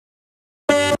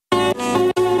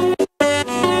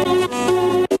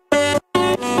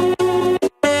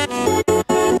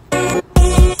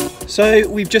So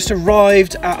we've just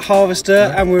arrived at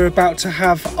Harvester and we're about to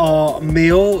have our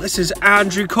meal. This is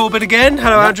Andrew Corbett again.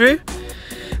 Hello, Andrew.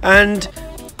 And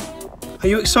are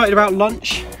you excited about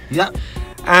lunch? Yep.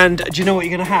 And do you know what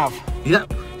you're going to have?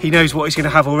 Yep. He knows what he's going to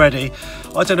have already.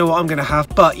 I don't know what I'm going to have,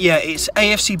 but yeah, it's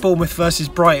AFC Bournemouth versus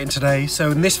Brighton today. So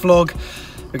in this vlog,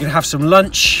 we're going to have some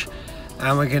lunch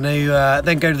and we're going to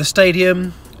then go to the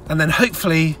stadium and then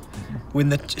hopefully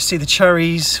see the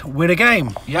Cherries win a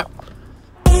game. Yep.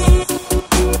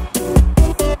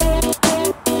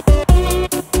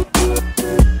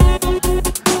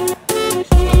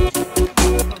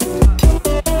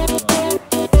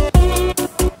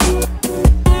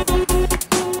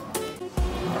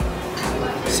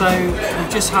 So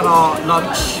we've just had our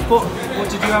lunch. What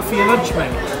did you have for your lunch,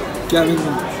 mate? Gammon with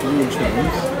all the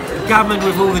trimmings. Gammon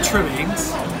with all the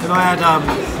trimmings, and I had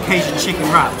Cajun chicken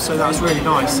wraps, so that was really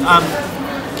nice.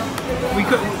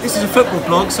 This is a football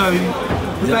vlog, so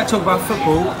we better talk about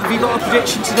football. Have you got a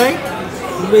prediction today?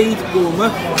 3 to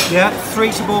Bournemouth. Yeah,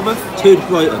 3 to Bournemouth. 2 to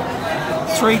Brighton.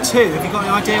 3-2. Have you got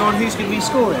any idea on who's going to be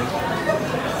scoring?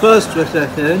 First to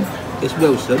second is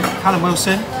Wilson. Callum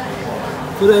Wilson.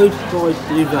 Followed by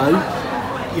Duvo.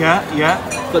 Yeah.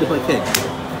 Followed by King.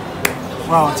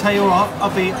 Well, I'll tell you what,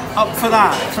 I'll be up for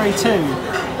that. 3-2.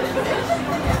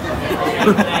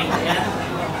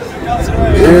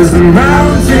 There's a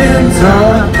mountain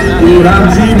top that I'm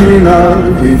dreaming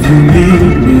of. If you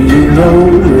need me, you know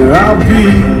where I'll be.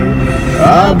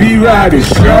 I'll be riding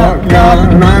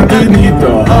shotgun underneath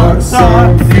the hot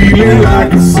sun, feeling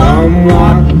like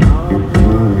someone.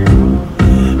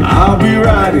 I'll be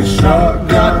riding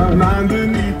shotgun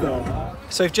underneath the hot.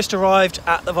 So we've just arrived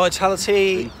at the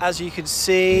Vitality, as you can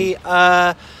see.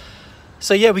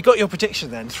 So yeah, we got your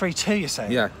prediction then, 3-2 you're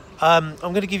saying? Yeah. I'm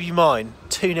going to give you mine,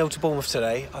 2-0 to Bournemouth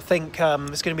today. I think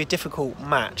it's going to be a difficult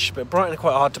match, but Brighton are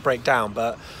quite hard to break down,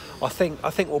 but I think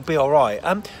we'll be all right.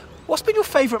 What's been your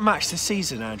favourite match this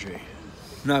season, Andrew?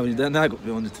 No, you don't know. Got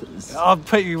me on the I'll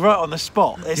put you right on the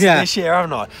spot this year,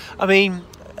 haven't I? I mean,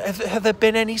 have there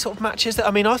been any sort of matches that...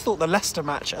 I mean, I thought the Leicester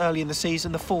match early in the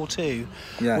season, the 4-2,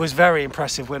 was very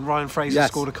impressive when Ryan Fraser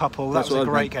scored a couple. That was a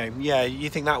great game. Yeah, you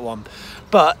think that one.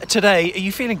 But today, are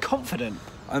you feeling confident?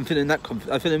 I'm feeling that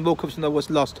confident. I'm feeling more confident than I was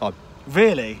last time.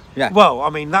 Really? Yeah. Well, I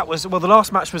mean, the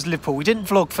last match was Liverpool. We didn't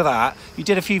vlog for that. You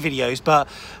did a few videos, but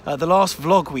the last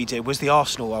vlog we did was the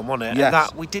Arsenal one, wasn't it? Yes. And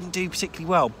that we didn't do particularly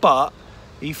well. But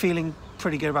are you feeling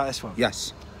pretty good about this one?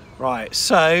 Yes. Right,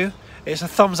 so it's a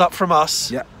thumbs up from us.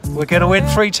 Yeah. We're going to win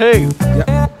 3-2.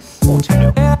 Yeah. Or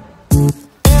 2-0.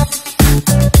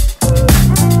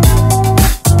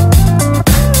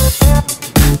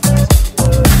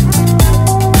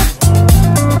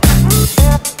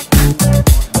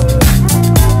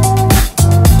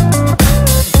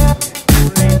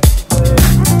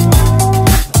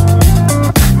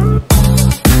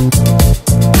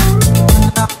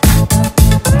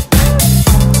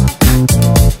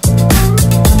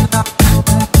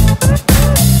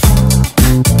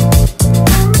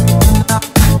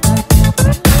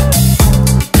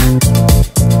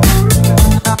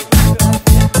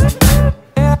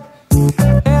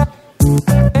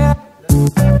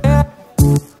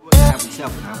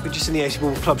 We're just in the AFC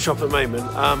Bournemouth club shop at the moment.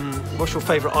 What's your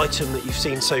favourite item that you've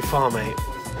seen so far, mate?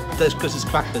 Those Christmas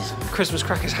crackers. Christmas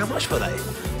crackers, how much were they?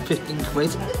 15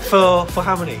 quid. For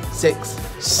how many? 6.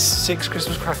 6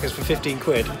 Christmas crackers for 15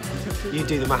 quid. You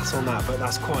do the maths on that, but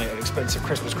that's quite an expensive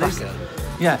Christmas cracker.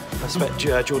 Yeah. I expect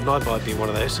Jordan Ibe would be one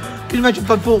of those. Can you imagine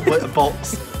if I bought a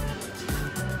box?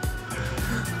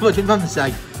 What did Mum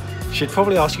say? She'd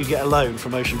probably ask you to get a loan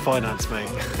from Ocean Finance, mate.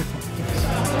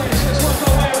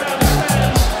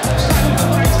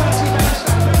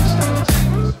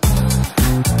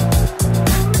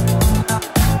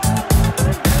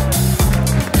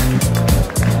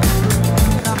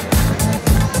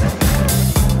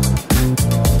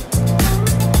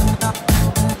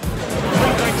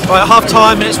 Right, at half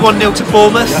time and it's 1-0 to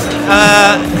Bournemouth.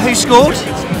 Who scored?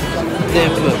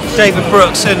 David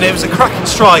Brooks, and it was a cracking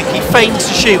strike. He feigned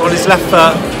to shoot on his left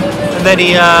foot and then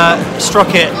he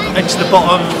struck it into the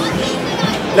bottom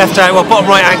bottom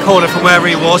right hand corner from wherever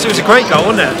he was. It was a great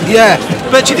goal, wasn't it? Yeah.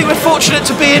 But do you think we're fortunate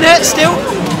to be in it still?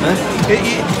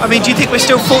 I mean, do you think we're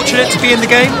still fortunate to be in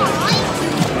the game?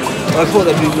 I thought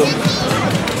that we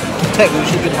technically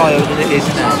should have been higher than it is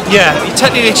now. Yeah,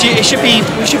 technically we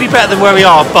should be better than where we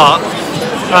are, but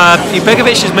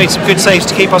Begovic has made some good saves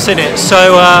to keep us in it.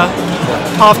 So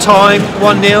half time,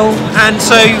 1-0, and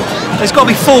so there's got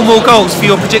to be 4 more goals for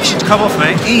your prediction to come off,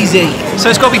 mate. Easy. So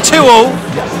it's got to be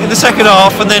 2-2 in the second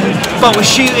half, and then but we're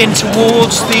shooting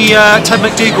towards the Ted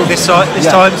McDougall this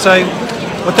time. So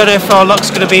I don't know if our luck's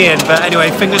going to be in, but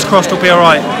anyway, fingers crossed we'll be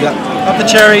alright. Yeah. Up the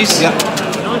Cherries. Yeah.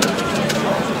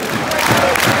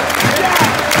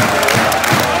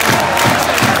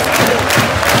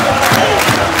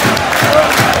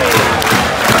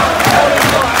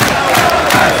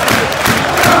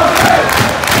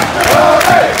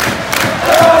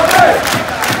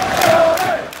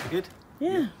 Good?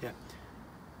 Yeah. Yeah.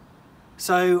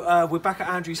 So we're back at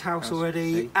Andrew's house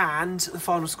already, and the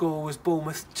final score was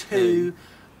Bournemouth 2,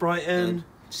 Brighton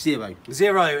 0.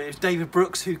 0. It was David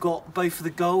Brooks who got both of the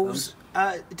goals.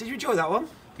 Did you enjoy that one?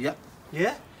 Yeah.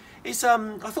 Yeah. It's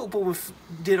I thought Bournemouth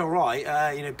did all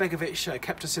right. You know, Begovic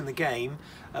kept us in the game.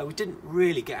 We didn't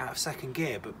really get out of second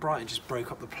gear, but Brighton just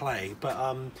broke up the play. But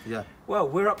Yeah. well,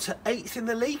 we're up to 8th in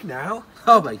the league now.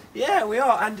 Oh, mate. Yeah, we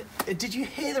are. And did you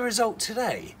hear the result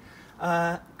today?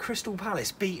 Crystal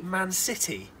Palace beat Man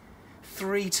City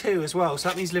 3-2 as well. So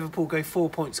that means Liverpool go 4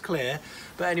 points clear.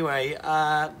 But anyway,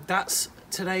 that's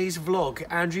today's vlog.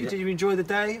 Andrew, did you enjoy the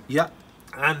day? Yeah.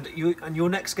 And your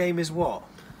next game is what?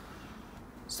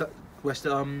 So,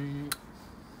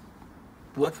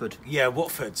 Watford. Yeah,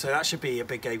 Watford. So that should be a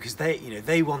big game because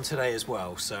they won today as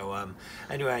well. So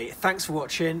anyway, thanks for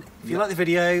watching. If you like the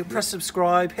video, press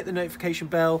subscribe, hit the notification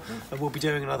bell, and we'll be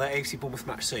doing another AFC Bournemouth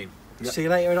match soon. See you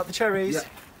later and up the Cherries. Yeah.